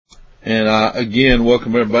And I again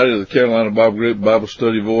welcome everybody to the Carolina Bible Group Bible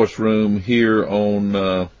Study Voice Room here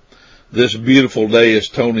on this beautiful day, as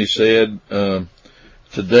Tony said.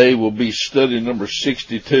 Today we'll be study number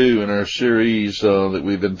 62 in our series that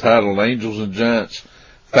we've entitled Angels and Giants,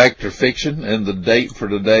 Fact or Fiction, and the date for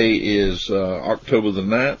today is October the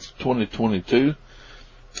 9th, 2022.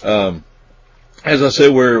 As I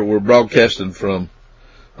said, we're broadcasting from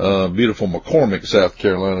beautiful McCormick, South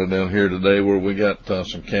Carolina down here today, where we got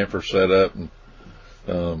some campers set up,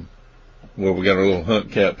 and we got our little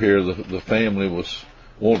hunt camp here. The family was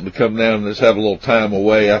wanting to come down and just have a little time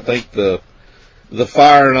away. I think the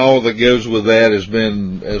fire and all that goes with that has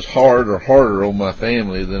been as hard or harder on my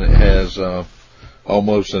family than it has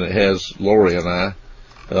almost than it has Lori and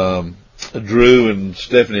I. Drew and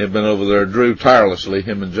Stephanie have been over there. Drew tirelessly,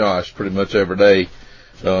 him and Josh, pretty much every day,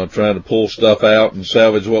 trying to pull stuff out and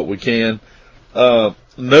salvage what we can.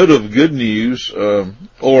 Note of good news,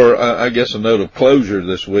 or I guess a note of closure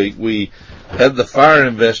this week. We had the fire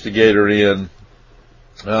investigator in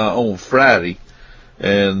on Friday,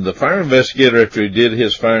 and the fire investigator, after he did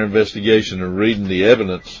his fire investigation and reading the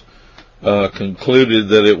evidence, concluded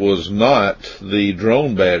that it was not the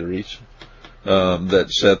drone batteries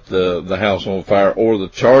that set the house on fire or the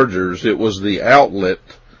chargers. It was the outlet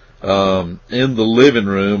in the living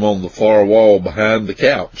room on the far wall behind the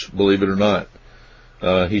couch, believe it or not.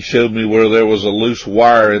 He showed me where there was a loose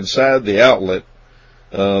wire inside the outlet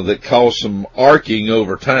that caused some arcing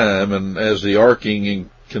over time, and as the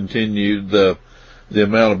arcing continued, the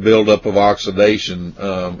amount of buildup of oxidation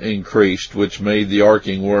increased, which made the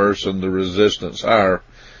arcing worse and the resistance higher.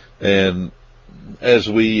 And as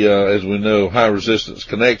we know, high resistance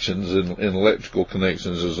connections in electrical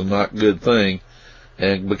connections is a not good thing,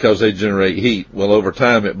 and because they generate heat. Well, over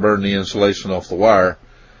time it burned the insulation off the wire,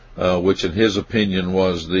 which in his opinion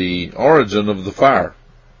was the origin of the fire.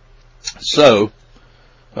 So,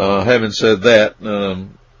 having said that,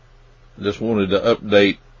 just wanted to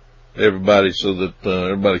update everybody so that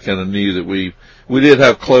everybody kind of knew that we did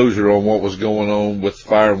have closure on what was going on with the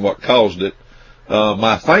fire and what caused it.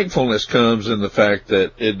 My thankfulness comes in the fact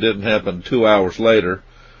that it didn't happen 2 hours later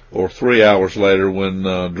or 3 hours later, when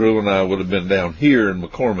Drew and I would have been down here in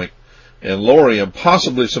McCormick, and Lori and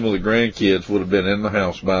possibly some of the grandkids would have been in the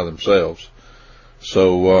house by themselves.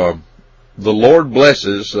 So the Lord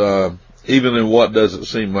blesses, even in what doesn't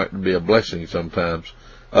seem like to be a blessing sometimes.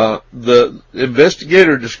 The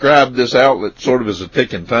investigator described this outlet sort of as a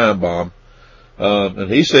ticking time bomb.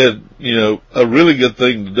 And he said, a really good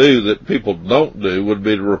thing to do that people don't do would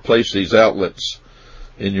be to replace these outlets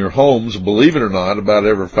in your homes, believe it or not, about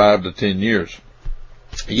every 5 to 10 years.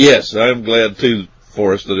 Yes, I'm glad too,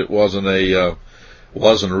 Forrest, that it wasn't a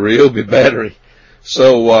Ryobi battery.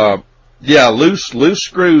 So, loose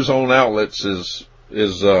screws on outlets is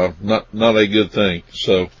not a good thing.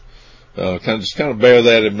 So, kind of bear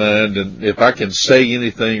that in mind. And if I can say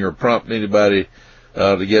anything or prompt anybody,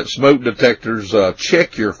 to get smoke detectors,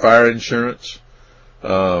 check your fire insurance,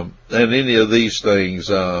 and any of these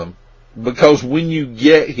things, because when you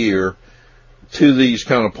get here to these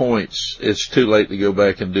kind of points, it's too late to go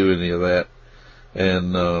back and do any of that.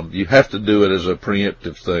 And, you have to do it as a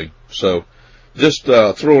preemptive thing. So, just,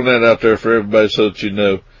 throwing that out there for everybody so that you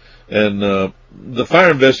know. And, the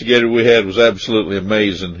fire investigator we had was absolutely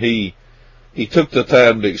amazing. He took the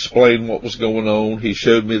time to explain what was going on. He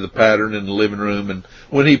showed me the pattern in the living room, and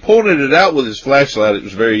when he pointed it out with his flashlight, it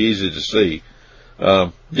was very easy to see.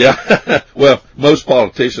 Well, most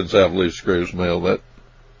politicians have loose screws, Mel. That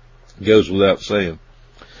goes without saying.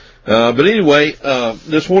 But anyway,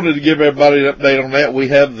 just wanted to give everybody an update on that. We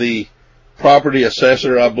have the property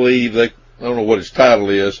assessor, I believe. I don't know what his title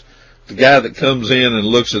is. The guy that comes in and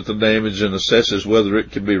looks at the damage and assesses whether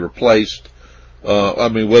it can be replaced.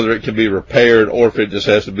 Whether it can be repaired or if it just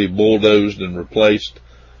has to be bulldozed and replaced.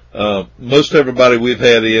 Most everybody we've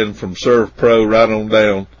had in, from Serve Pro right on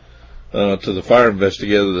down, to the fire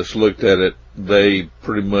investigator that's looked at it, they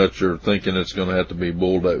pretty much are thinking it's going to have to be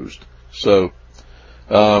bulldozed. So,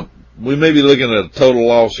 we may be looking at a total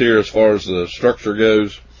loss here as far as the structure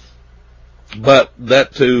goes, but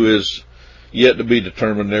that too is yet to be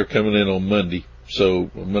determined. They're coming in on Monday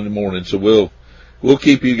morning, so we'll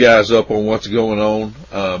keep you guys up on what's going on.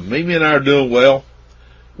 Mimi and I are doing well.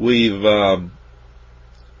 We've got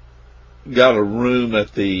a room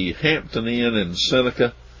at the Hampton Inn in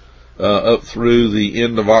Seneca up through the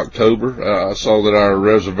end of October. I saw that our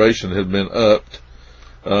reservation had been upped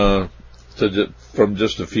from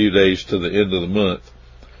just a few days to the end of the month.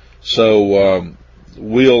 So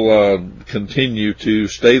we'll continue to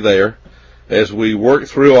stay there as we work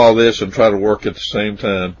through all this and try to work at the same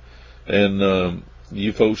time. And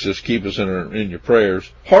you folks just keep us in your prayers.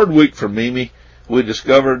 Hard week for Mimi. We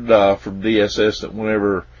discovered from DSS that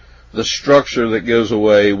whenever the structure that goes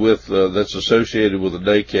away with that's associated with the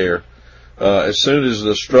daycare, as soon as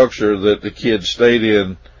the structure that the kids stayed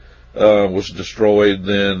in was destroyed,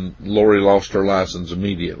 then Lori lost her license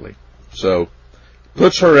immediately. So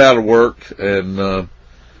puts her out of work, and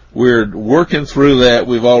we're working through that.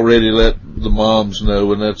 We've already let the moms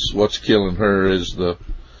know, and that's what's killing her, is the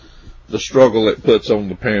struggle it puts on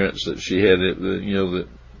the parents that she had, that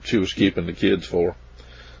she was keeping the kids for.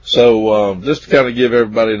 So just to kind of give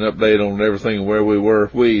everybody an update on everything and where we were,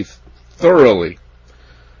 we thoroughly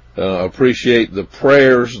appreciate the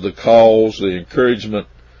prayers, the calls, the encouragement.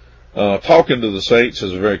 Talking to the saints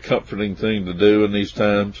is a very comforting thing to do in these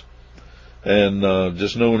times. And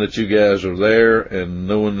just knowing that you guys are there and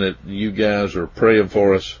knowing that you guys are praying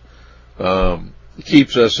for us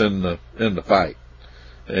keeps us in the fight.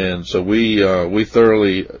 And so we're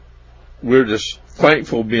just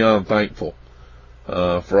thankful beyond thankful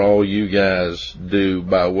for all you guys do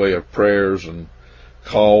by way of prayers and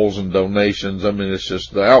calls and donations. I mean, it's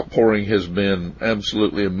just, the outpouring has been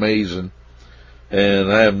absolutely amazing,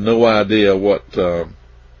 and I have no idea what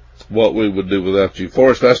we would do without you.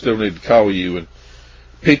 Forrest, I still need to call you and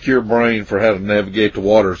pick your brain for how to navigate the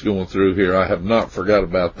waters going through here. I have not forgot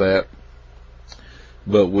about that,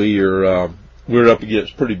 but we're up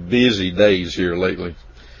against pretty busy days here lately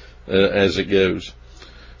as it goes.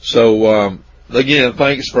 So again,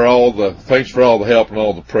 thanks for all the help and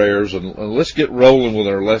all the prayers, and let's get rolling with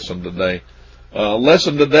our lesson today.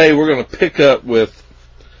 We're going to pick up with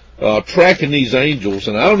tracking these angels,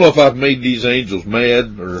 and I don't know if I've made these angels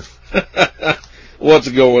mad or what's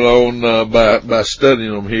going on by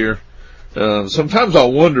studying them here. Sometimes I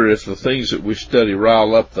wonder if the things that we study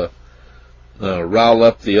rile up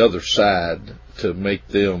the other side to make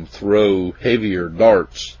them throw heavier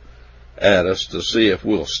darts at us to see if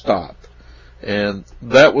we'll stop. And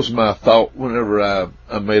that was my thought whenever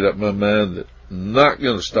I made up my mind that I'm not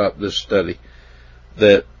going to stop this study,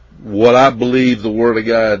 that what I believe the Word of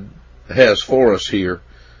God has for us here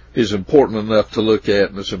is important enough to look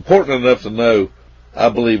at, and it's important enough to know, I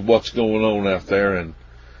believe, what's going on out there, and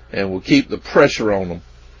we'll keep the pressure on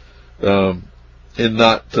them in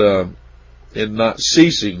not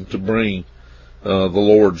ceasing to bring the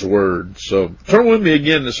Lord's Word. So turn with me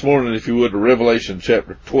again this morning, if you would, to Revelation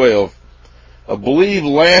chapter 12. I believe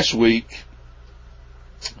last week,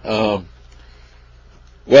 well,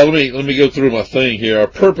 let me go through my thing here. Our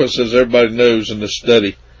purpose, as everybody knows in this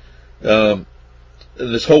study, in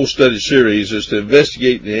this whole study series, is to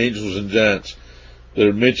investigate the angels and giants that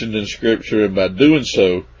are mentioned in Scripture, and by doing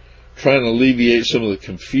so, trying to alleviate some of the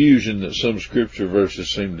confusion that some Scripture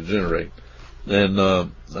verses seem to generate. And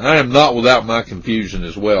I am not without my confusion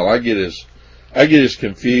as well. I get as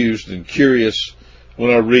confused and curious when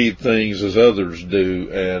I read things as others do,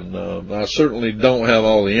 and I certainly don't have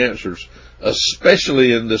all the answers,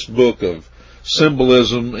 especially in this book of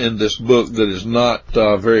symbolism, in this book that is not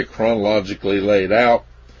very chronologically laid out,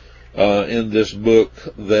 in this book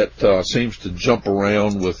that seems to jump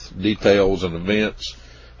around with details and events.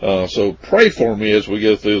 So pray for me as we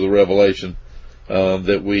go through the Revelation,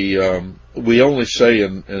 that we only say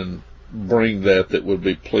and bring that would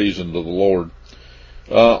be pleasing to the Lord.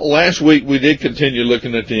 Last week we did continue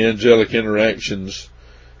looking at the angelic interactions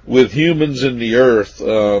with humans in the earth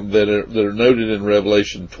that are noted in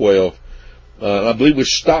Revelation 12. I believe we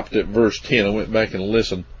stopped at verse 10. I went back and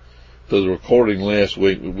listened to the recording last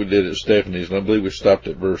week. We did it at Stephanie's, and I believe we stopped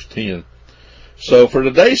at verse 10. So for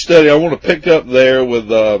today's study, I want to pick up there with,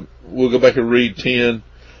 we'll go back and read 10,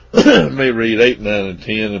 may read 8, 9, and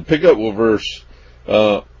 10, and pick up with verse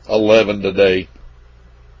 11 today.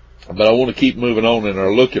 But I want to keep moving on in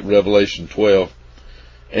our look at Revelation 12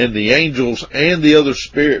 and the angels and the other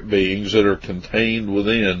spirit beings that are contained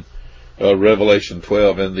within Revelation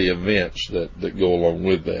 12 and the events that go along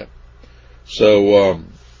with that. So,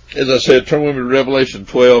 as I said, turn with me to Revelation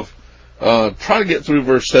 12. Try to get through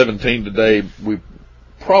verse 17 today. We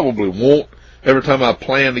probably won't. Every time I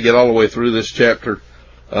plan to get all the way through this chapter,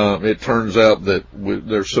 it turns out that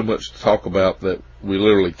there's so much to talk about that we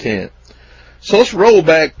literally can't. So let's roll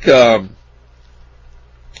back to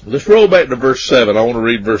verse 7. I want to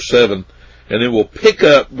read verse 7, and then we'll pick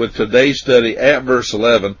up with today's study at verse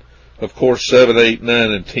 11. Of course, 7, 8,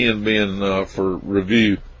 9, and 10 being for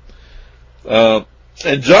review. And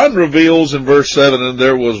John reveals in verse 7, and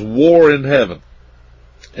there was war in heaven.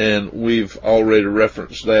 And we've already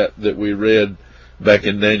referenced that we read back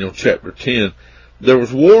in Daniel chapter 10. There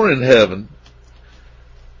was war in heaven.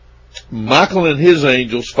 Michael and his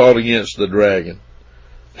angels fought against the dragon,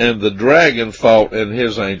 and the dragon fought and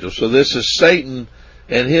his angels. So this is Satan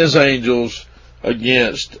and his angels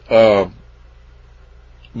against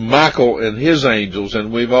Michael and his angels,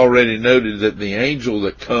 and we've already noted that the angel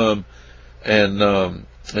that come and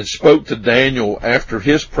spoke to Daniel after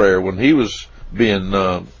his prayer when he was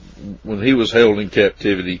held in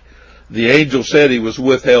captivity, the angel said he was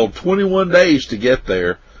withheld 21 days to get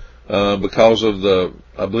there because of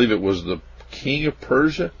I believe it was the king of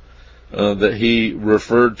Persia that he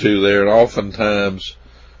referred to there. And oftentimes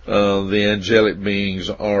the angelic beings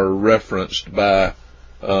are referenced by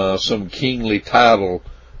some kingly title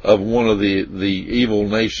of one of the evil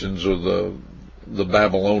nations or the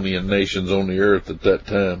Babylonian nations on the earth at that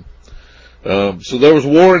time. So there was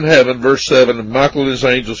war in heaven, verse 7, and Michael and his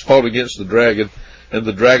angels fought against the dragon, and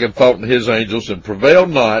the dragon fought and his angels, and prevailed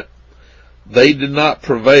not. They did not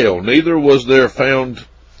prevail, neither was there found,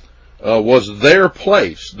 was their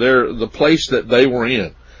place, the place that they were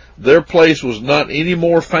in. Their place was not any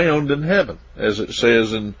more found in heaven, as it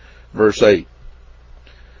says in verse 8.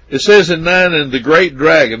 It says in 9, and the great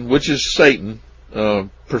dragon, which is Satan,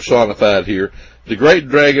 personified here, the great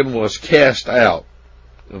dragon was cast out.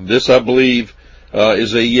 And this, I believe,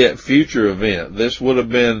 is a yet future event. This would have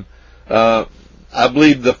been, I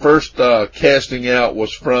believe the first casting out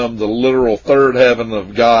was from the literal third heaven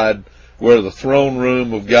of God, where the throne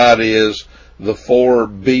room of God is, the 4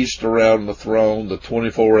 beasts around the throne, the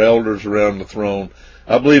 24 elders around the throne.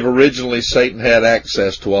 I believe originally Satan had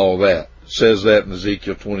access to all that. It says that in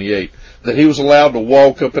Ezekiel 28, that he was allowed to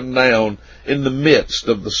walk up and down in the midst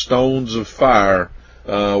of the stones of fire,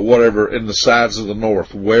 whatever, in the sides of the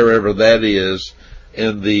north, wherever that is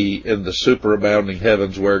in the superabounding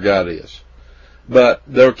heavens where God is. But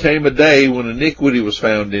there came a day when iniquity was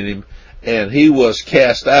found in him, and he was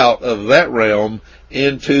cast out of that realm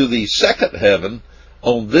into the second heaven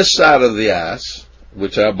on this side of the ice,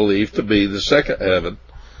 which I believe to be the second heaven,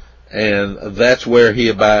 and that's where he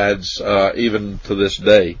abides even to this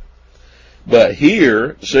day. But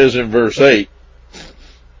here it says in verse 8,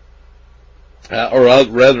 or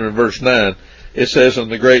rather in verse 9, it says,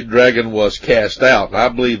 and the great dragon was cast out. And I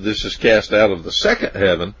believe this is cast out of the second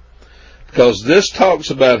heaven, because this talks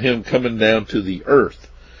about him coming down to the earth.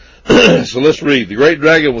 So let's read. The great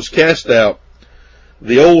dragon was cast out,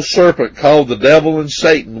 the old serpent called the devil and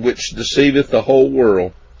Satan, which deceiveth the whole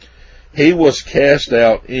world. He was cast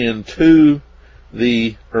out into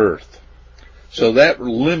the earth. So that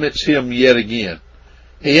limits him yet again.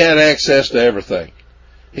 He had access to everything.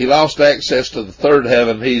 He lost access to the third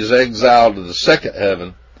heaven. He's exiled to the second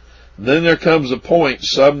heaven. Then there comes a point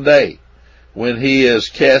someday when he is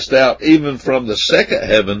cast out even from the second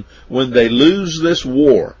heaven, when they lose this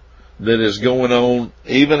war that is going on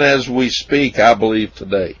even as we speak, I believe,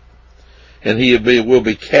 today. And he will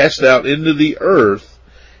be cast out into the earth,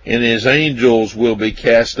 and his angels will be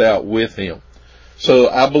cast out with him. So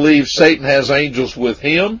I believe Satan has angels with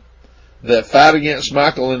him that fight against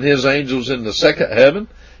Michael and his angels in the second heaven.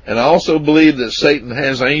 And I also believe that Satan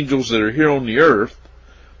has angels that are here on the earth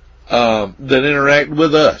that interact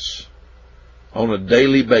with us on a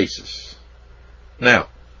daily basis. Now,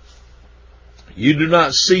 you do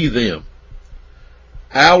not see them.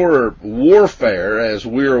 Our warfare, as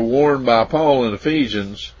we are warned by Paul in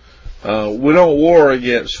Ephesians, we don't war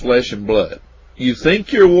against flesh and blood. You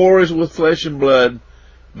think your war is with flesh and blood,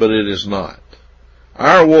 but it is not.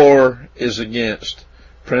 Our war is against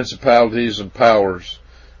principalities and powers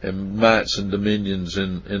and mights and dominions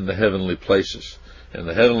in the heavenly places. And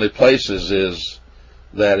the heavenly places is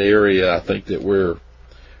that area, I think, that we're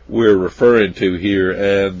referring to here.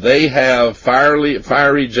 And they have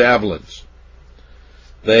fiery javelins.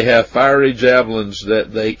 They have fiery javelins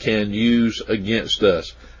that they can use against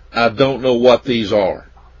us. I don't know what these are.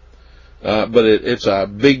 But it's a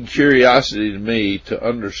big curiosity to me to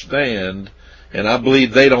understand, and I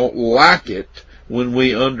believe they don't like it when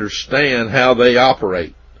we understand how they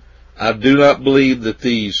operate. I do not believe that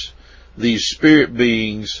these spirit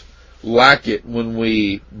beings like it when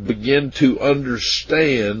we begin to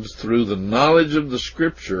understand through the knowledge of the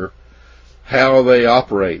Scripture how they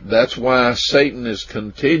operate. That's why Satan is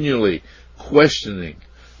continually questioning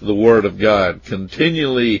the Word of God,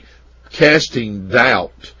 continually casting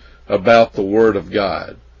doubt about the Word of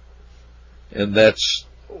God. And that's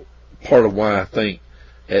part of why I think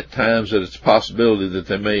at times that it's a possibility that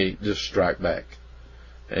they may just strike back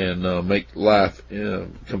and make life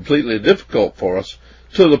completely difficult for us,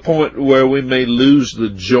 to the point where we may lose the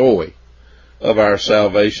joy of our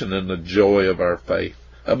salvation and the joy of our faith.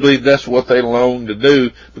 I believe that's what they long to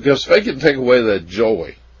do, because if they can take away that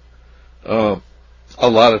joy, a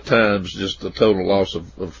lot of times just the total loss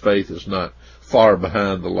of faith is not far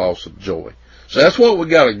behind the loss of joy. So that's what we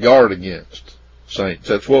got to guard against, saints.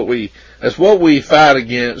 That's what we fight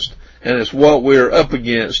against, and it's what we're up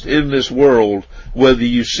against in this world, whether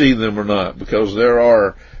you see them or not, because there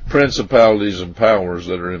are principalities and powers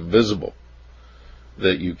that are invisible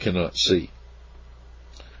that you cannot see.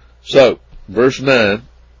 So, verse 9,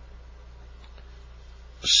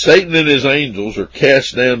 Satan and his angels are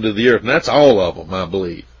cast down to the earth, and that's all of them, I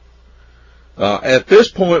believe. At this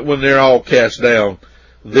point, when they're all cast down,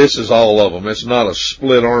 this is all of them. It's not a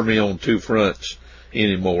split army on two fronts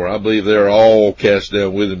anymore. I believe they're all cast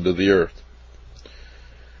down with him to the earth.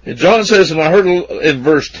 And John says, and I heard in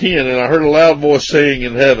verse 10, and I heard a loud voice saying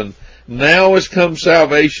in heaven, now has come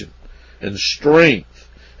salvation and strength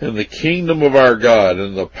and the kingdom of our God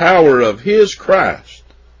and the power of his Christ.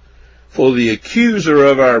 For the accuser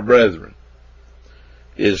of our brethren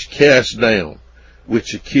is cast down,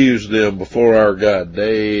 which accused them before our God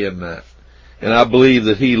day and night. And I believe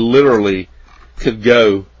that he literally could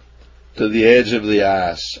go to the edge of the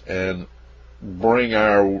ice and bring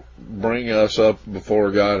us up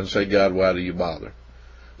before God and say, God, why do you bother?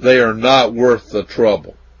 They are not worth the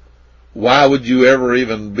trouble. Why would you ever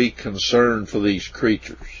even be concerned for these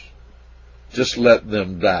creatures? Just let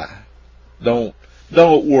them die. Don't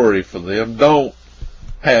worry for them. Don't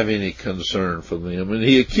have any concern for them. And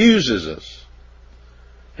he accuses us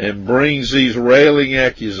and brings these railing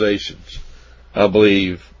accusations, I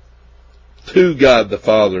believe, to God the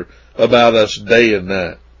Father about us day and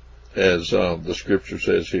night, as the scripture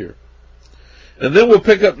says here. And then we'll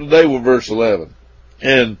pick up today with verse 11.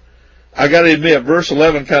 And I got to admit, verse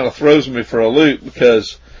 11 kind of throws me for a loop,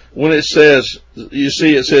 because when it says, you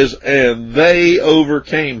see it says, and they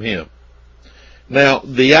overcame him. Now,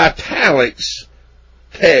 the italics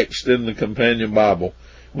text in the Companion Bible,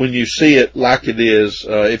 when you see it like it is,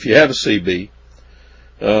 if you have a CB,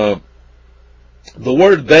 the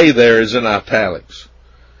word they there is in italics.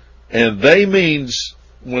 And they means,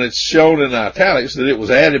 when it's shown in italics, that it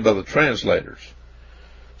was added by the translators.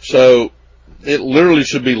 So, it literally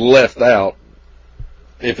should be left out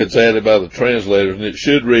if it's added by the translators, and it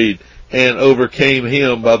should read, and overcame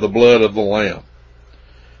him by the blood of the Lamb.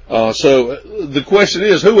 So the question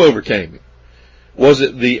is, who overcame him? Was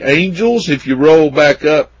it the angels? If you roll back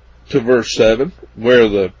up to verse 7,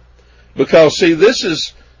 because see,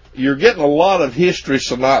 you're getting a lot of history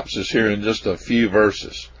synopsis here in just a few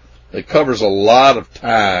verses. It covers a lot of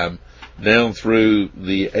time down through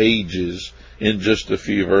the ages in just a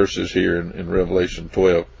few verses here in Revelation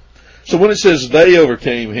 12. So when it says they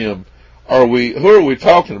overcame him, who are we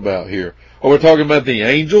talking about here? Are we talking about the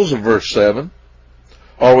angels of verse 7?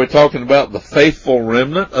 Are we talking about the faithful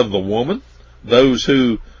remnant of the woman, those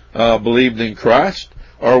who believed in Christ?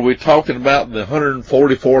 Are we talking about the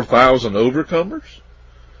 144,000 overcomers?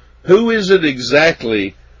 Who is it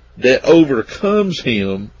exactly that overcomes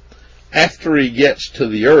him after he gets to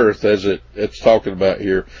the earth, as it's talking about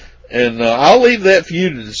here? And I'll leave that for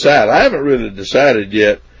you to decide. I haven't really decided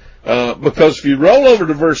yet, because if you roll over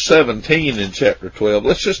to verse 17 in chapter 12,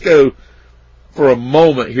 let's just go for a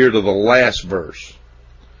moment here to the last verse.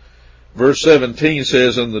 Verse 17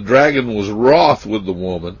 says, and the dragon was wroth with the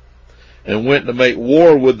woman, and went to make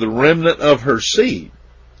war with the remnant of her seed,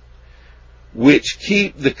 which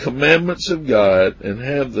keep the commandments of God and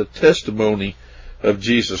have the testimony of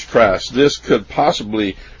Jesus Christ. This could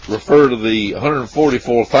possibly refer to the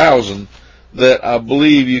 144,000 that I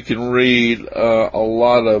believe you can read a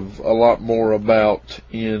lot more about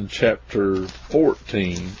in chapter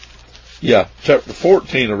 14. Yeah, chapter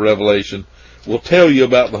 14 of Revelation will tell you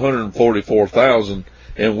about the 144,000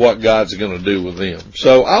 and what God's going to do with them.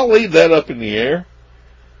 So I'll leave that up in the air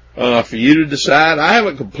for you to decide. I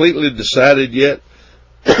haven't completely decided yet.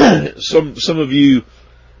 Some of you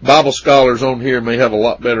Bible scholars on here may have a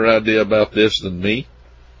lot better idea about this than me.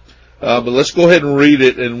 But let's go ahead and read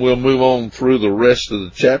it, and we'll move on through the rest of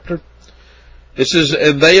the chapter. It says,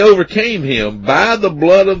 and they overcame him by the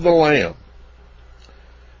blood of the Lamb,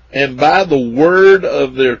 and by the word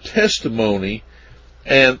of their testimony.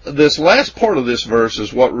 And this last part of this verse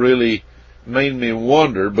is what really made me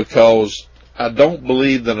wonder, because I don't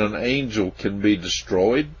believe that an angel can be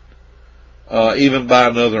destroyed, even by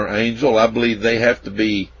another angel. I believe they have to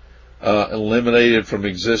be eliminated from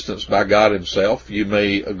existence by God himself. You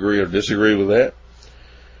may agree or disagree with that,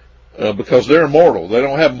 because they're immortal. They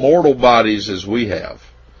don't have mortal bodies as we have.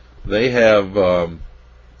 They have,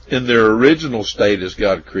 in their original state as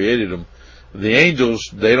God created them, the angels,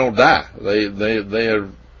 they don't die.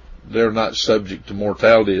 They're not subject to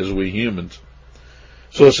mortality as we humans.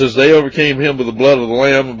 So it says, they overcame him by the blood of the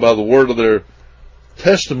Lamb and by the word of their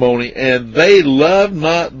testimony, and they loved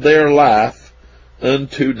not their life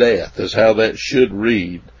unto death, is how that should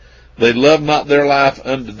read. They love not their life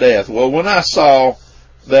unto death. Well, when I saw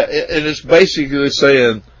that, and it's basically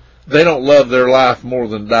saying they don't love their life more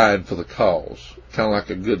than dying for the cause, kind of like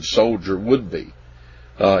a good soldier would be,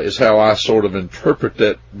 is how I sort of interpret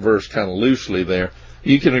that verse kind of loosely there.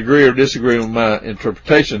 You can agree or disagree with my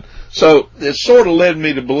interpretation. So it sort of led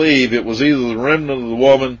me to believe it was either the remnant of the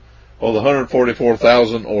woman or the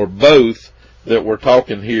 144,000 or both that we're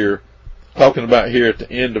talking about here at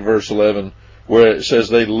the end of verse 11, where it says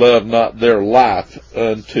they love not their life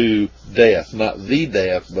unto death. Not the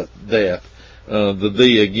death, but death. The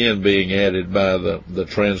 "the" again being added by the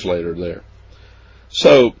translator there.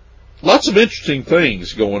 So, lots of interesting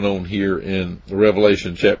things going on here in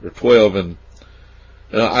Revelation chapter 12, and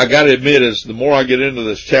I gotta admit, as the more I get into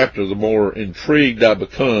this chapter, the more intrigued I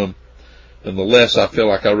become, and the less I feel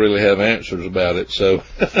like I really have answers about it. So,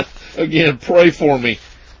 again, pray for me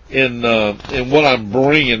in what I'm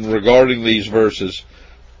bringing regarding these verses.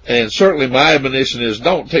 And certainly my admonition is,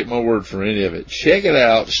 don't take my word for any of it. Check it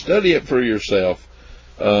out, study it for yourself,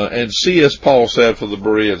 and see, as Paul said for the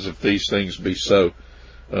Bereans, if these things be so.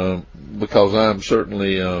 Because I'm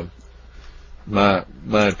certainly, my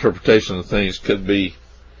interpretation of things could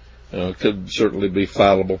certainly be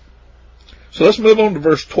fallible. So let's move on to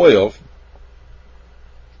verse 12.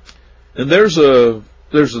 And there's a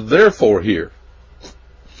therefore here.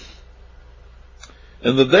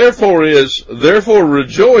 And the therefore is, therefore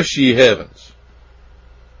rejoice, ye heavens,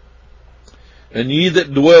 and ye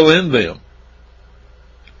that dwell in them.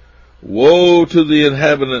 Woe to the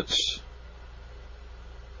inhabitants,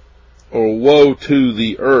 or woe to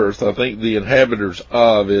the earth. I think the inhabitants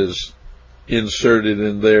of is inserted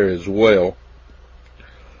in there as well.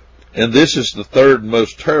 And this is the third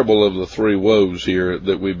most terrible of the three woes here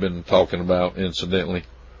that we've been talking about, incidentally.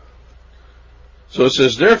 So it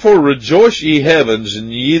says, therefore rejoice, ye heavens,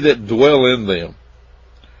 and ye that dwell in them.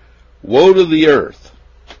 Woe to the earth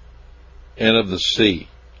and of the sea,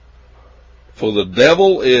 for the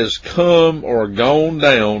devil is come or gone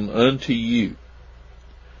down unto you,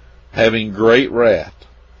 having great wrath,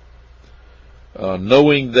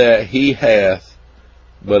 knowing that he hath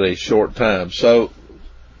but a short time. So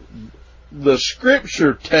the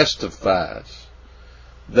scripture testifies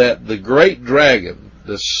that the great dragon,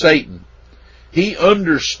 the Satan, he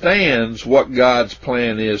understands what God's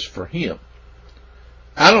plan is for him.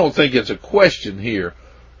 I don't think it's a question here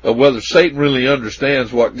of whether Satan really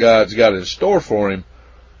understands what God's got in store for him.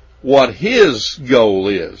 What his goal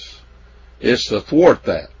is to thwart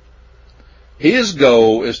that. His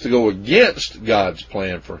goal is to go against God's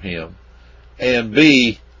plan for him and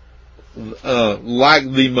be like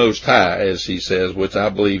the Most High, as he says, which I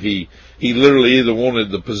believe he literally either wanted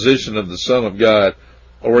the position of the Son of God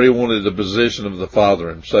or he wanted the position of the Father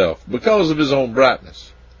himself because of his own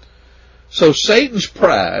brightness. So Satan's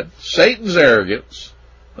pride, Satan's arrogance,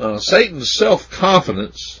 Satan's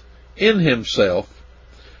self-confidence in himself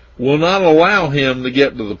will not allow him to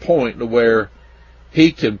get to the point to where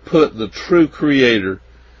he can put the true Creator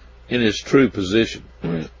in his true position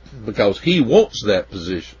because he wants that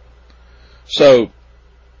position. So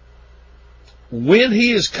when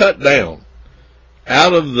he is cut down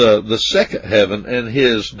out of the second heaven and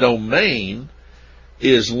his domain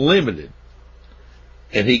is limited,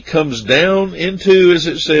 and he comes down into, as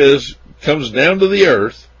it says, comes down to the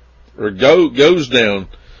earth, or goes down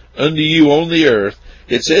unto you on the earth,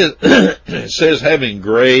 it says having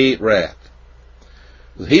great wrath.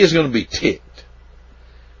 He is going to be ticked.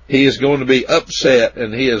 He is going to be upset,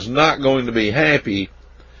 and he is not going to be happy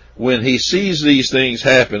when he sees these things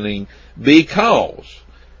happening, because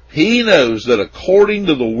he knows that according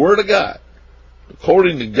to the Word of God,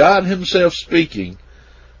 according to God himself speaking,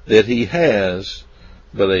 that he has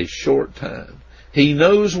but a short time. He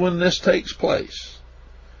knows when this takes place,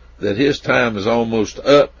 that his time is almost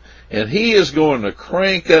up, and he is going to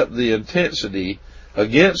crank up the intensity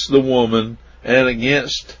against the woman and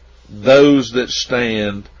against those that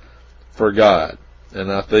stand for God.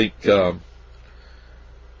 And I think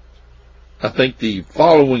the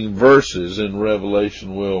following verses in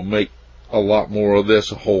Revelation will make a lot more of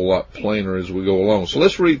this a whole lot plainer as we go along. So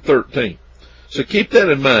let's read 13. So keep that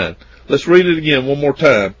in mind. Let's read it again one more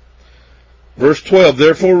time. Verse 12,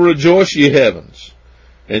 therefore rejoice, ye heavens,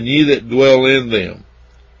 and ye that dwell in them.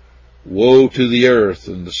 Woe to the earth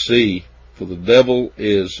and the sea, for the devil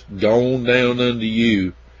is gone down unto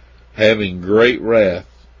you, having great wrath,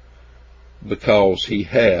 because he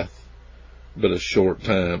hath but a short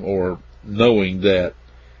time, or knowing that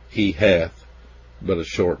he hath but a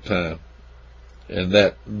short time. And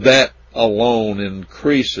that alone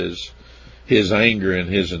increases his anger and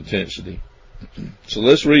his intensity. So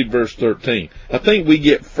let's read verse 13. I think we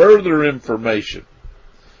get further information.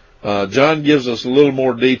 John gives us a little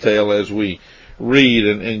more detail as we read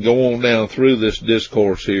and go on down through this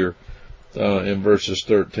discourse here in verses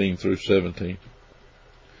 13 through 17.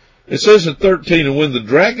 It says in 13, and when the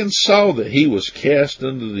dragon saw that he was cast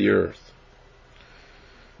into the earth,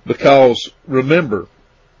 because remember,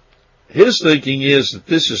 his thinking is that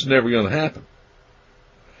this is never going to happen.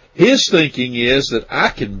 His thinking is that I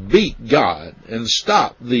can beat God and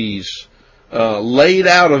stop these laid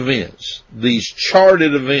out events, these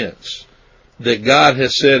charted events that God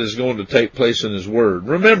has said is going to take place in His Word.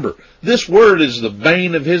 Remember, this Word is the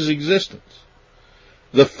bane of His existence.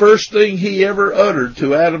 The first thing He ever uttered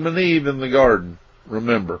to Adam and Eve in the garden,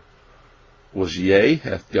 remember, was, yea,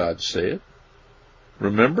 hath God said.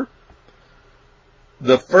 Remember?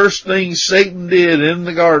 The first thing Satan did in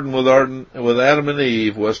the garden with Adam and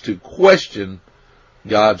Eve was to question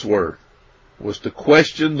God's Word, was to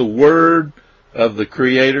question the Word of the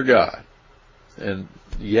Creator God. And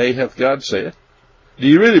yea, hath God said. Do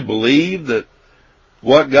you really believe that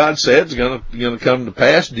what God said is going to come to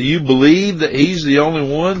pass? Do you believe that He's the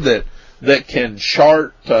only one that can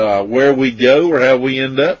chart where we go or how we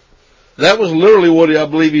end up? That was literally what I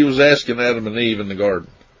believe He was asking Adam and Eve in the garden.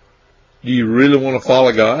 Do you really want to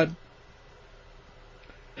follow God?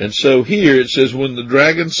 And so here it says, when the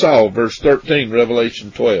dragon saw, verse 13,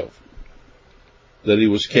 Revelation 12, that he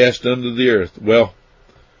was cast under the earth. Well,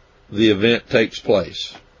 the event takes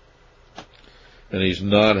place. And he's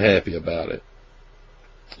not happy about it.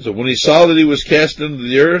 So when he saw that he was cast into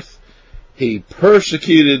the earth, he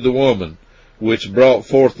persecuted the woman which brought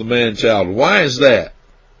forth the man-child. Why is that?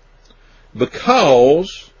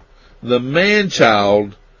 Because the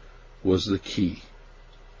man-child was the key.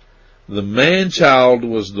 The man-child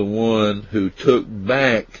was the one who took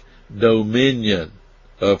back dominion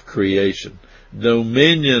of creation,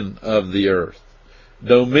 dominion of the earth,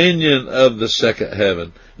 dominion of the second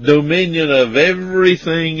heaven, dominion of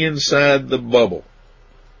everything inside the bubble.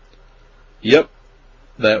 Yep,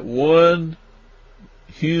 that one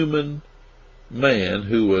human man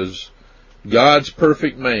who was God's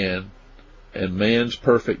perfect man and man's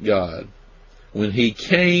perfect God, when he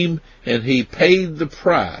came and he paid the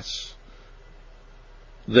price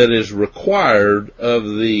that is required of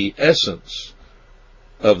the essence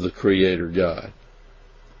of the Creator God,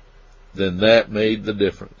 then that made the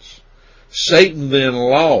difference. Satan then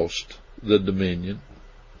lost the dominion,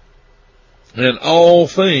 and all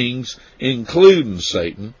things, including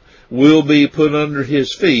Satan, will be put under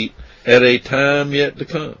his feet at a time yet to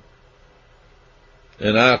come.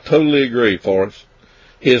 And I totally agree, Forrest.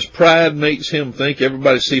 His pride makes him think,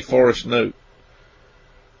 everybody see Forrest note.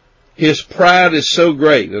 His pride is so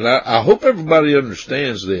great, and I hope everybody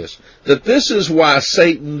understands this, that this is why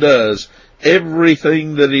Satan does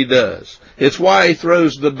everything that he does. It's why he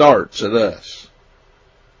throws the darts at us.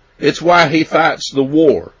 It's why he fights the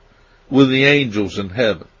war with the angels in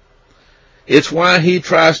heaven. It's why he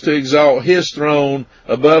tries to exalt his throne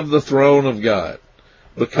above the throne of God,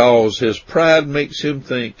 because his pride makes him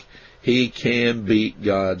think he can beat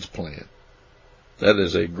God's plan. That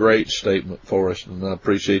is a great statement for us, and I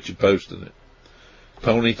appreciate you posting it.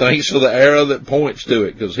 Tony, thanks for the arrow that points to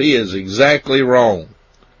it, because he is exactly wrong.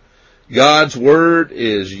 God's word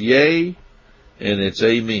is yea, and it's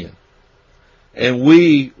amen. And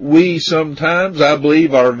we sometimes, I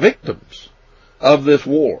believe, are victims of this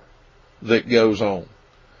war that goes on.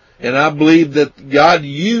 And I believe that God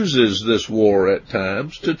uses this war at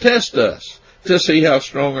times to test us, to see how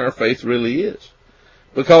strong our faith really is.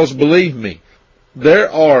 Because believe me,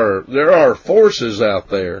 there are forces out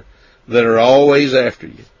there that are always after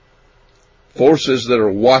you. Forces that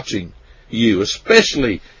are watching you,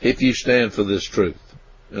 especially if you stand for this truth.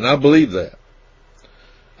 And I believe that.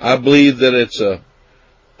 I believe that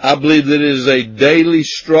it is a daily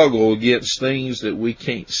struggle against things that we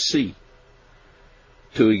can't see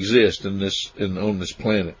to exist on this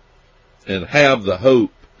planet, and have the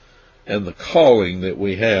hope and the calling that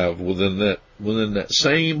we have within that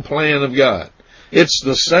same plan of God. It's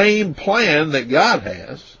the same plan that God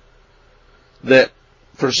has, that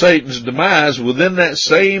for Satan's demise, within that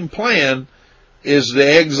same plan is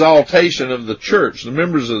the exaltation of the church, the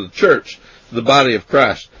members of the church, the body of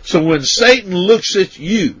Christ. So when Satan looks at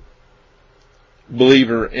you,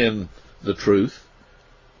 believer in the truth,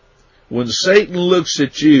 when Satan looks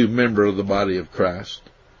at you, member of the body of Christ,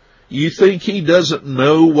 you think he doesn't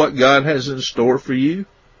know what God has in store for you?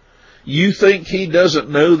 You think he doesn't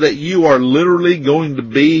know that you are literally going to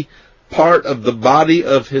be part of the body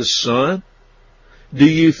of his Son? Do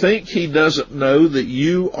you think he doesn't know that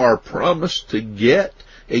you are promised to get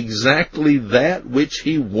exactly that which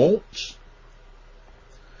he wants?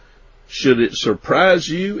 Should it surprise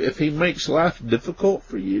you if he makes life difficult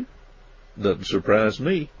for you? Doesn't surprise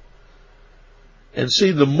me. And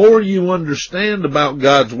see, the more you understand about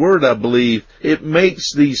God's Word, I believe, it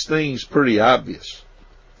makes these things pretty obvious.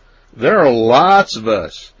 There are lots of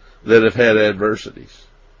us that have had adversities.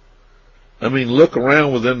 I mean, look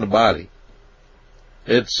around within the body.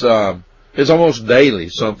 It's almost daily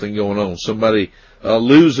something going on. Somebody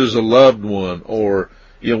loses a loved one, or,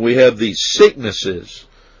 we have these sicknesses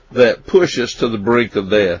that push us to the brink of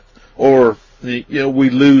death, or, we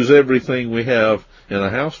lose everything we have in a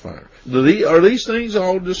house fire. Are these things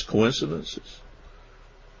all just coincidences?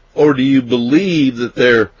 Or do you believe that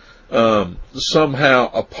they're somehow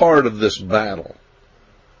a part of this battle?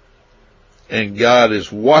 And God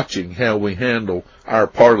is watching how we handle our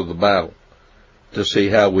part of the battle to see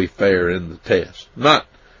how we fare in the test. Not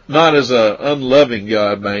as an unloving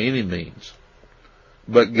God by any means,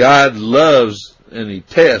 but God loves, and He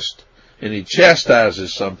tests and He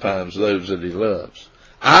chastises sometimes those that He loves.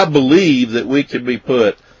 I believe that we can be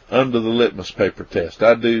put under the litmus paper test.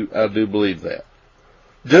 I do believe that.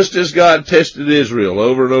 Just as God tested Israel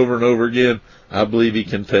over and over and over again, I believe He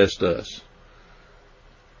can test us.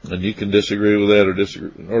 And you can disagree with that, or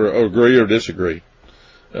disagree, or agree or disagree.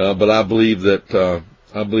 But I believe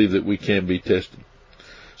that we can be tested.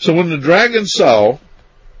 So when the dragon saw,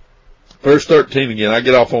 verse 13 again, I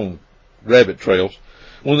get off on rabbit trails.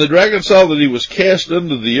 When the dragon saw that he was cast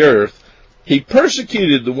under the earth, he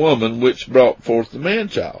persecuted the woman which brought forth the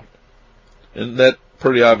man-child. And that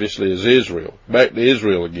pretty obviously is Israel. Back to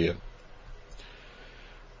Israel again.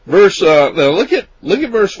 Now look at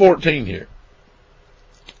verse 14 here.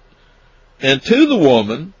 And to the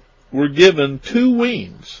woman were given 2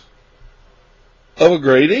 wings of a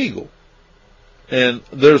great eagle. And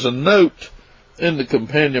there's a note in the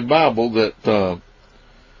companion Bible that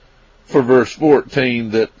for verse 14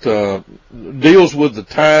 that deals with the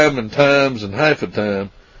time and times and half a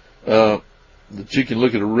time, that you can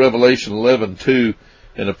look at Revelation 11:2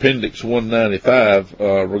 and Appendix 195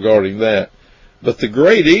 regarding that. But the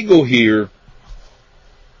great eagle here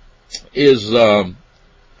is,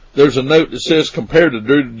 there's a note that says compared to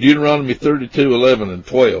Deuteronomy 32:11 and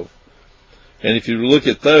 12. And if you look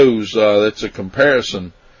at those, that's a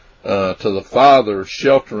comparison to the Father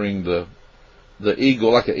sheltering the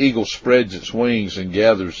eagle, like an eagle spreads its wings and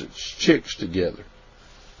gathers its chicks together.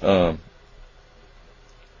 And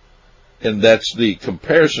that's the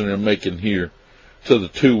comparison they're making here to the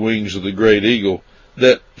 2 wings of the great eagle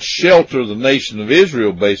that shelter the nation of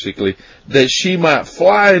Israel, basically, that she might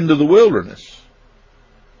fly into the wilderness,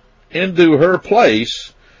 into her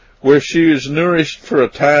place where she is nourished for a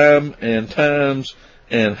time and times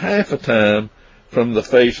and half a time from the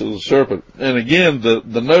face of the serpent. And again,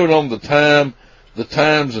 the note on the times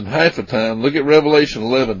and half a time, look at Revelation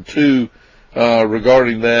 11:2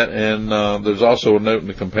 regarding that, and there's also a note in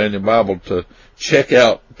the companion Bible to check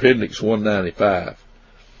out Appendix 195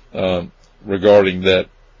 regarding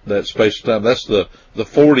that space of time. That's the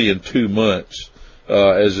 40 and 2 months,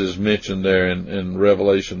 as is mentioned there in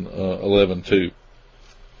Revelation 11:2.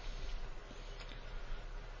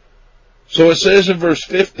 So it says in verse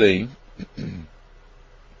 15,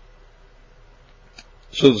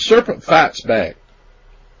 so the serpent fights back.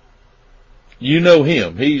 You know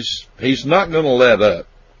him. He's not going to let up.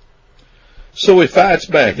 So he fights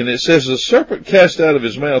back. And it says, the serpent cast out of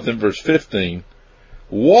his mouth, in verse 15,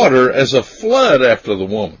 water as a flood after the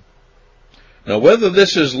woman. Now, whether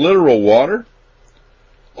this is literal water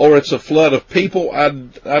or it's a flood of people,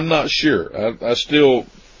 I'm not sure.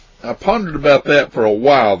 I pondered about that for a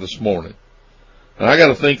while this morning. And I got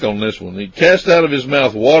to think on this one. He cast out of his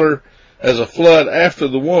mouth water as a flood after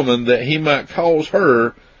the woman, that he might cause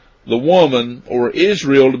her, the woman, or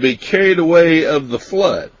Israel, to be carried away of the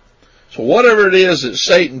flood. So whatever it is that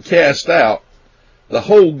Satan cast out, the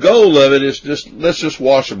whole goal of it is let's just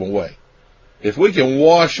wash them away. If we can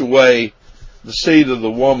wash away the seed of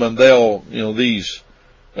the woman, these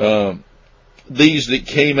that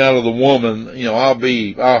came out of the woman,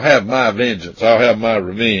 I'll have my vengeance. I'll have my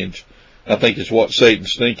revenge. I think it's what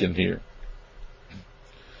Satan's thinking here.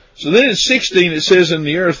 So then in 16 it says, and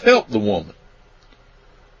the earth helped the woman.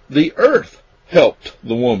 The earth helped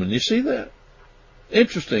the woman. You see that?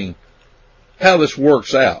 Interesting how this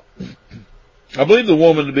works out. I believe the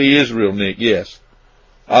woman to be Israel, Nick, yes.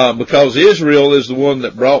 Because Israel is the one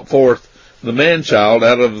that brought forth the man-child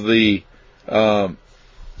out of the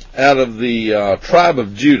tribe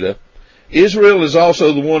of Judah. Israel is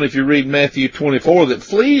also the one, if you read Matthew 24, that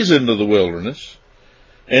flees into the wilderness.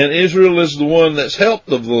 And Israel is the one that's helped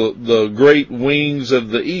the great wings of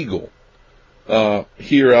the eagle.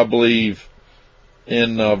 Here, I believe,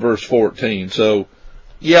 in verse 14. So,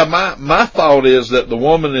 yeah, my thought is that the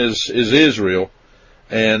woman is Israel.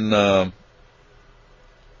 And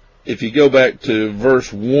if you go back to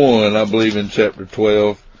verse 1, I believe in chapter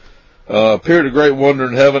 12, appeared a great wonder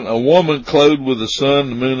in heaven, a woman clothed with the sun,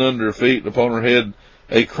 the moon under her feet, and upon her head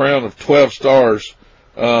a crown of 12 stars,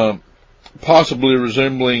 possibly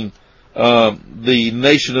resembling the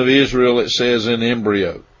nation of Israel, it says, in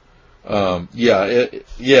embryo.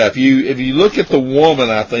 If you look at the woman,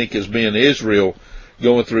 I think, as being Israel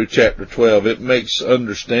going through chapter 12, it makes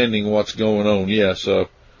understanding what's going on,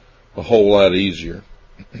 a whole lot easier.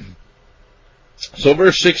 So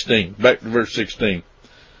verse 16, back to verse 16.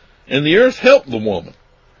 And the earth helped the woman.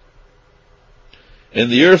 And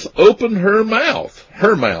the earth opened her mouth.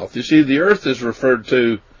 Her mouth. You see, the earth is referred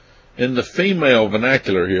to in the female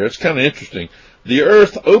vernacular here. It's kind of interesting. The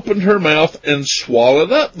earth opened her mouth and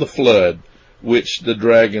swallowed up the flood, which the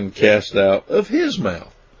dragon cast out of his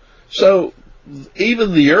mouth. So,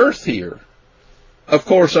 even the earth here, of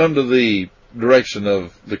course, under the direction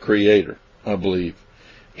of the Creator, I believe,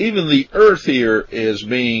 even the earth here is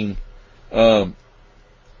being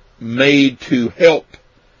made to help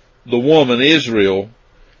the woman Israel,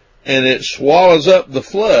 and it swallows up the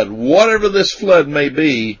flood. Whatever this flood may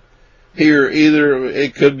be, here either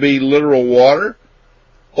it could be literal water,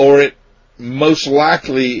 or it most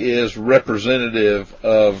likely is representative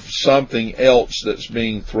of something else that's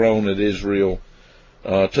being thrown at Israel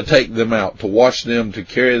to take them out, to wash them, to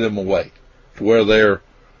carry them away, to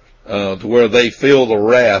where they feel the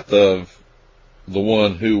wrath of the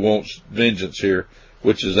one who wants vengeance here,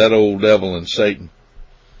 which is that old devil and Satan.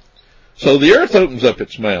 So the earth opens up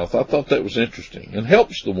its mouth. I thought that was interesting, and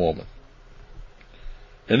helps the woman.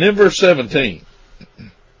 And then verse 17,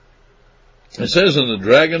 it says, and the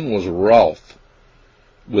dragon was wroth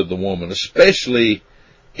with the woman, especially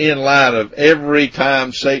in light of every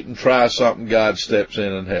time Satan tries something, God steps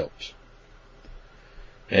in and helps.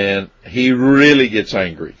 And he really gets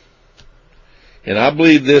angry. And I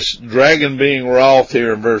believe this dragon being wroth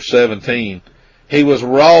here in verse 17, he was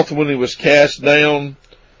wroth when he was cast down,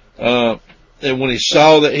 and when he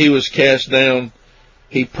saw that he was cast down,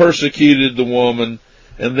 he persecuted the woman.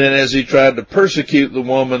 And then as he tried to persecute the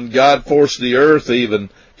woman, God forced the earth even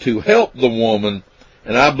to help the woman.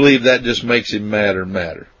 And I believe that just makes him madder and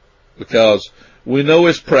madder. Because we know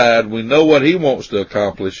his pride, we know what he wants to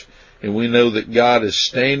accomplish, and we know that God is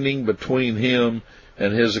standing between him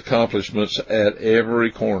and his accomplishments at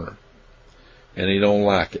every corner. And he don't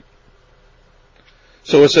like it.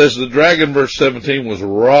 So it says, the dragon, verse 17, was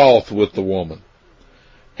wroth with the woman,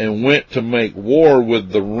 and went to make war with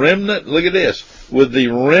the remnant, look at this, with the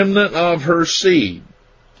remnant of her seed.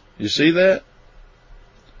 You see that?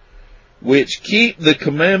 Which keep the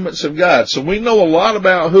commandments of God. So we know a lot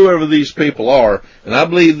about whoever these people are, and I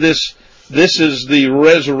believe this is the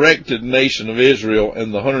resurrected nation of Israel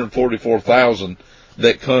and the 144,000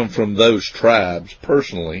 that come from those tribes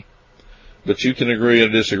personally. But you can agree or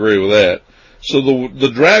disagree with that. So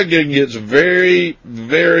the dragon gets very,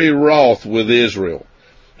 very wroth with Israel.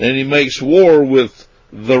 And he makes war with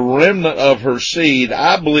the remnant of her seed,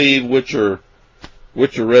 I believe, which are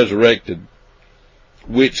resurrected,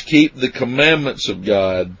 which keep the commandments of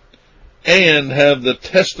God and have the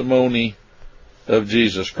testimony of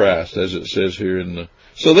Jesus Christ, as it says here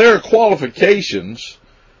so there are qualifications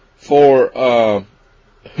for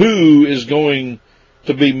who is going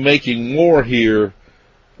to be making war here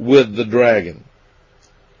with the dragon.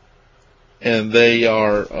 And they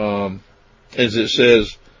are, as it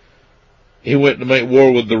says, he went to make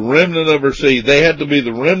war with the remnant of her seed. They had to be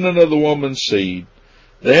the remnant of the woman's seed.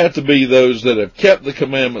 They have to be those that have kept the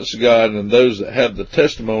commandments of God and those that have the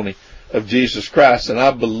testimony of Jesus Christ. And I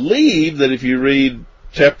believe that if you read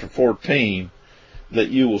chapter 14, that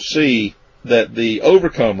you will see that the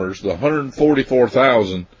overcomers, the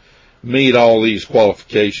 144,000, meet all these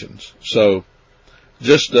qualifications. So,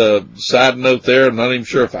 just a side note there. I'm not even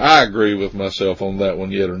sure if I agree with myself on that one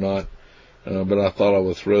yet or not. But I thought I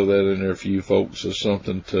would throw that in there for you folks as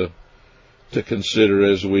something to consider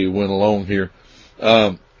as we went along here.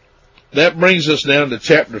 That brings us down to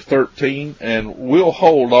chapter 13, and we'll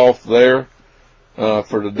hold off there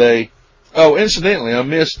for today. Oh, incidentally, I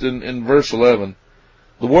missed in verse 11,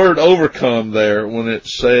 the word overcome there, when it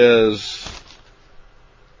says,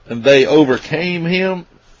 and they overcame him.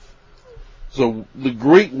 So the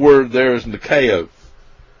Greek word there is nikao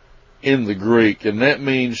in the Greek, and that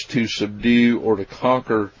means to subdue or to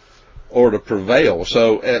conquer or to prevail.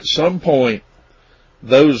 So at some point,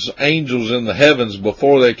 those angels in the heavens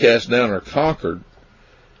before they cast down are conquered,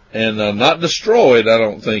 and not destroyed, I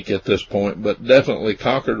don't think at this point, but definitely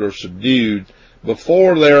conquered or subdued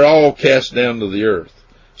before they're all cast down to the earth.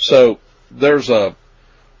 So there's a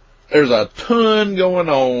ton going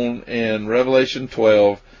on in Revelation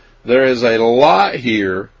 12. There is a lot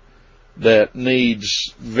here that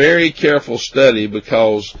needs very careful study,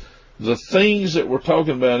 because the things that we're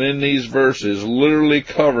talking about in these verses literally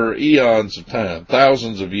cover eons of time,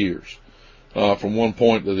 thousands of years, from one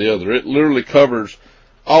point to the other. It literally covers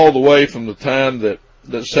all the way from the time that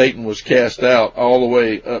Satan was cast out all the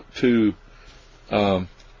way up to,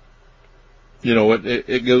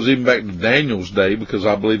 it goes even back to Daniel's day, because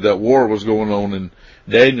I believe that war was going on in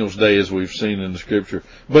Daniel's day, as we've seen in the scripture.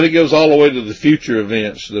 But it goes all the way to the future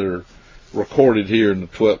events that are recorded here in the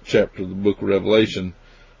 12th chapter of the book of Revelation,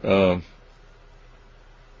 when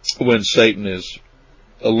Satan is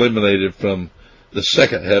eliminated from the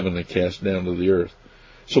second heaven and cast down to the earth.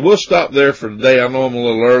 So we'll stop there for today. I know I'm a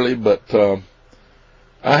little early, but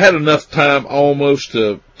I had enough time almost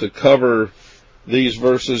to cover these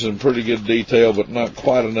verses in pretty good detail, but not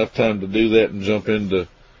quite enough time to do that and jump into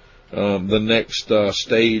the next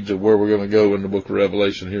stage of where we're going to go in the book of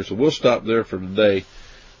Revelation here. So we'll stop there for today,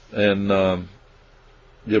 and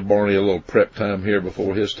give Barney a little prep time here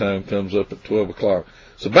before his time comes up at 12 o'clock.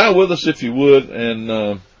 So bow with us if you would,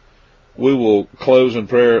 and we will close in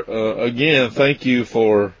prayer. Again, thank you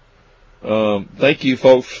folks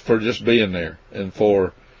for just being there, and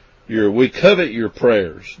we covet your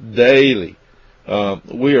prayers daily.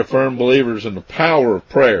 We are firm believers in the power of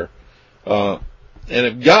prayer. And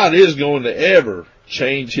if God is going to ever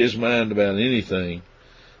change his mind about anything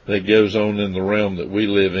that goes on in the realm that we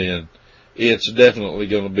live in, it's definitely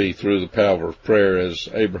going to be through the power of prayer, as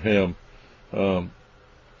Abraham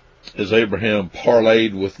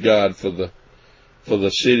parlayed with God for the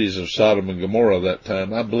cities of Sodom and Gomorrah that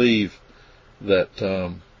time. I believe that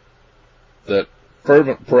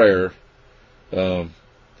fervent prayer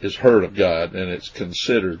is heard of God, and it's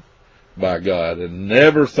considered by God. And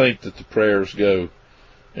never think that the prayers go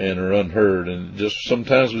and are unheard. And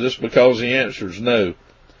sometimes just because he answers no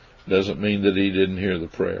doesn't mean that he didn't hear the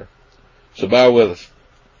prayer. So bow with us.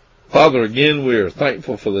 Father, again, we are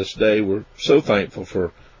thankful for this day. We're so thankful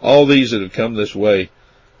for all these that have come this way,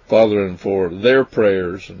 Father, and for their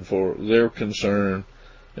prayers and for their concern,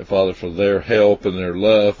 and Father, for their help and their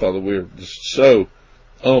love. Father, we're just so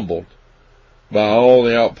humbled by all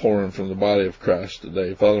the outpouring from the body of Christ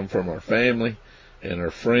today, Father, and from our family and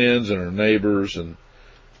our friends and our neighbors, and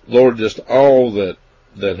Lord, just all that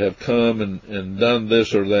have come and done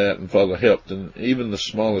this or that, and Father, helped in even the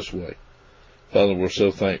smallest way. Father, we're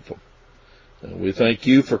so thankful. We thank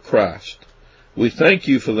you for Christ. We thank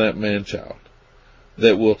you for that man-child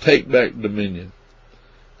that will take back dominion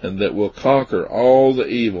and that will conquer all the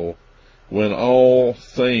evil when all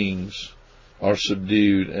things are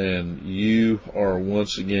subdued and you are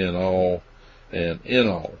once again all and in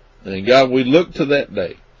all. And God, we look to that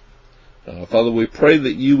day. Father, we pray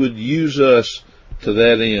that you would use us to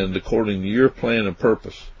that end according to your plan and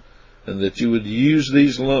purpose, and that you would use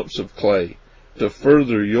these lumps of clay to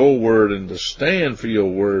further your word and to stand for your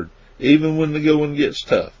word even when the going gets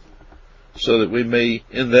tough, so that we may,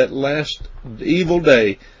 in that last evil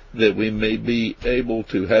day, that we may be able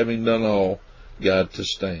to, having done all, God, to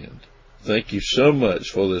stand. Thank you so much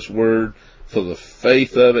for this word, for the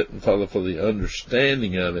faith of it, and Father, for the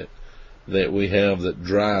understanding of it that we have that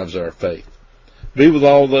drives our faith. Be with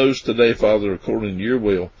all those today, Father, according to your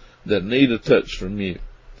will, that need a touch from you.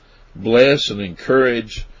 Bless and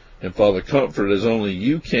encourage, and Father, comfort as only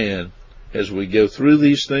you can as we go through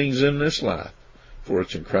these things in this life. For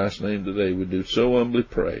it's in Christ's name today we do so humbly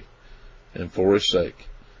pray, and for his sake.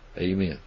 Amen.